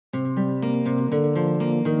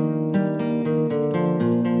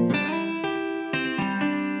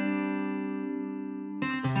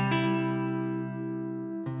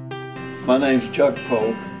My name's Chuck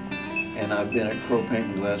Pope, and I've been at Crow Paint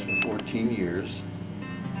and Glass for 14 years,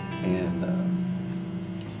 and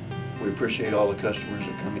we appreciate all the customers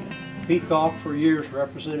that come in. Peacock for years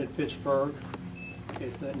represented Pittsburgh.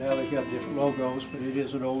 Now they've got different logos, but it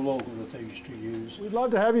is an old logo that they used to use. We'd love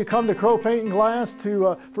to have you come to Crow Paint and Glass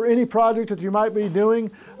for any project that you might be doing.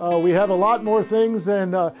 We have a lot more things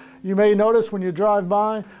than you may notice when you drive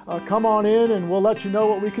by. Come on in and we'll let you know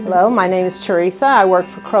what we can do. Hello, my name is Teresa. I work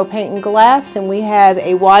for Crow Paint and Glass, and we have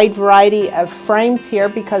a wide variety of frames here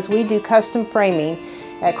because we do custom framing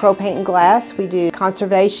at Crow Paint and Glass. We do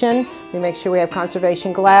conservation. We make sure we have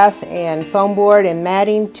conservation glass and foam board and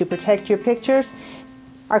matting to protect your pictures.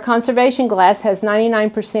 Our conservation glass has 99%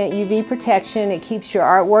 UV protection. It keeps your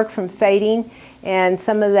artwork from fading, and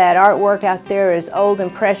some of that artwork out there is old and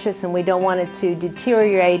precious, and we don't want it to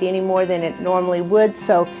deteriorate any more than it normally would,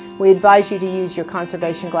 so we advise you to use your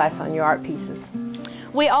conservation glass on your art pieces.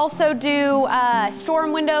 We also do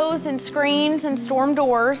storm windows and screens and storm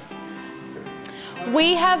doors.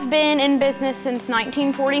 We have been in business since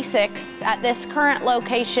 1946 at this current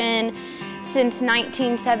location since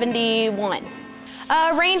 1971.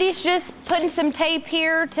 Randy's just putting some tape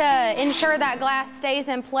here to ensure that glass stays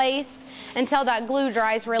in place until that glue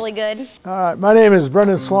dries really good. My name is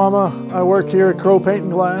Brendan Slama. I work here at Crow Paint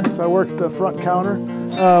and Glass. I work the front counter.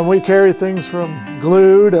 We carry things from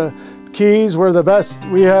glue to keys. We're the best.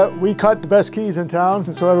 We cut the best keys in town,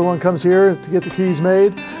 and so everyone comes here to get the keys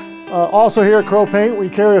made. Also here at Crow Paint, we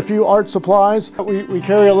carry a few art supplies. We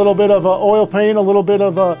carry a little bit of oil paint, a little bit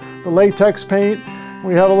of the latex paint.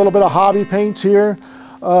 We have a little bit of hobby paints here,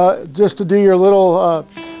 just to do your little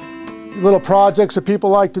projects that people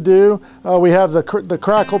like to do. We have the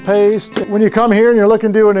crackle paste. When you come here and you're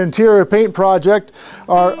looking to do an interior paint project,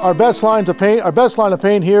 our best line of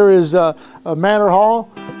paint here is Manor Hall.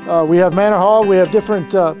 We have Manor Hall. We have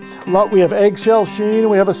different. We have eggshell sheen.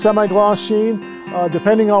 We have a semi-gloss sheen.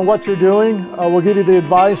 Depending on what you're doing, we'll give you the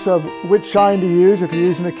advice of which shine to use. If you're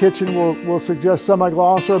using a kitchen, we'll suggest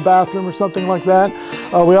semi-gloss, or a bathroom or something like that.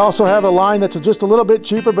 We also have a line that's just a little bit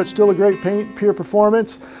cheaper but still a great paint, Pure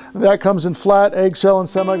Performance. That comes in flat, eggshell, and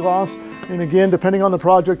semi-gloss. And again, depending on the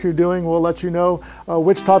project you're doing, we'll let you know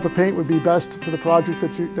which type of paint would be best for the project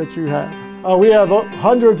that you have. We have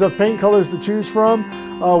hundreds of paint colors to choose from.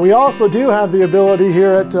 We also do have the ability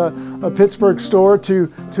here at a Pittsburgh store to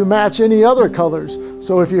match any other colors.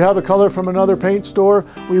 So if you have a color from another paint store,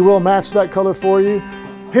 we will match that color for you.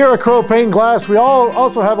 Here at Crow Paint and Glass, we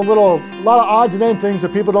also have a lot of odds and ends things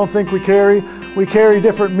that people don't think we carry. We carry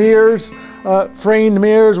different mirrors, framed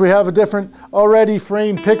mirrors. We have a different already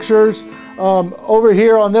framed pictures. Over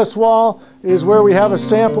here on this wall is where we have a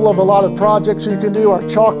sample of a lot of projects you can do. Our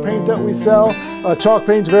chalk paint that we sell. Chalk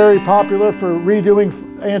paint's very popular for redoing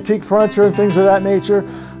antique furniture and things of that nature.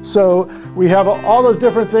 So we have all those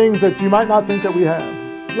different things that you might not think that we have.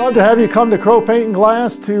 I'd love to have you come to Crow Paint and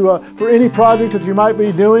Glass for any project that you might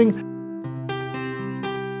be doing.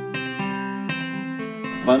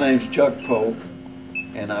 My name's Chuck Pope,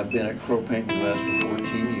 and I've been at Crow Paint and Glass for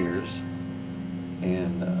 14 years,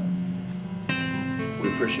 and we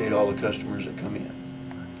appreciate all the customers that come in.